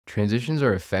Transitions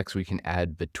are effects we can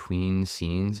add between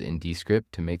scenes in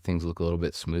Descript to make things look a little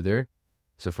bit smoother.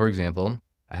 So for example,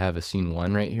 I have a scene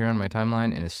 1 right here on my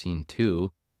timeline and a scene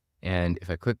 2. And if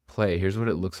I click play, here's what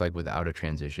it looks like without a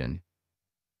transition.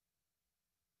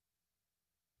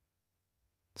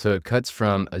 So it cuts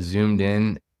from a zoomed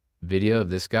in video of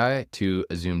this guy to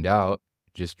a zoomed out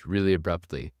just really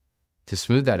abruptly. To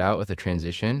smooth that out with a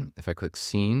transition, if I click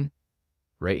scene,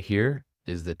 right here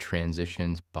is the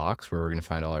transitions box where we're going to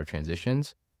find all our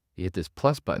transitions. You hit this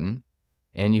plus button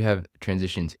and you have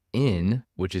transitions in,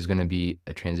 which is going to be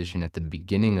a transition at the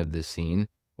beginning of this scene,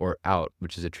 or out,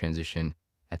 which is a transition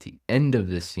at the end of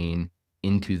this scene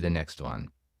into the next one.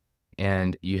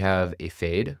 And you have a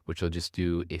fade, which will just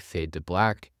do a fade to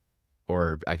black,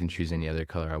 or I can choose any other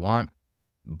color I want.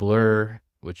 Blur,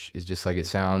 which is just like it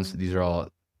sounds. These are all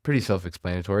pretty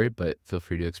self-explanatory, but feel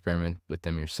free to experiment with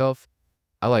them yourself.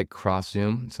 I like cross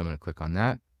zoom, so I'm going to click on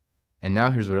that. And now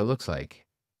here's what it looks like.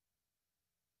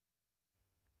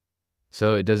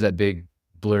 So it does that big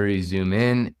blurry zoom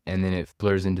in, and then it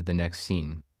blurs into the next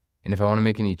scene. And if I want to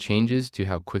make any changes to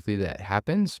how quickly that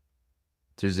happens,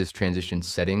 there's this transition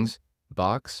settings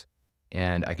box,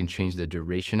 and I can change the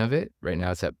duration of it. Right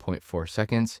now it's at 0.4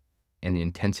 seconds, and the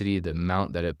intensity, the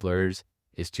amount that it blurs,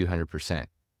 is 200%.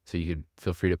 So you could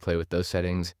feel free to play with those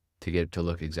settings to get it to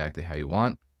look exactly how you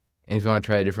want. And if you want to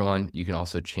try a different one, you can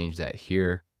also change that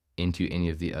here into any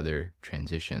of the other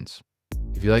transitions.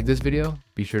 If you like this video,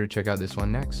 be sure to check out this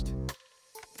one next.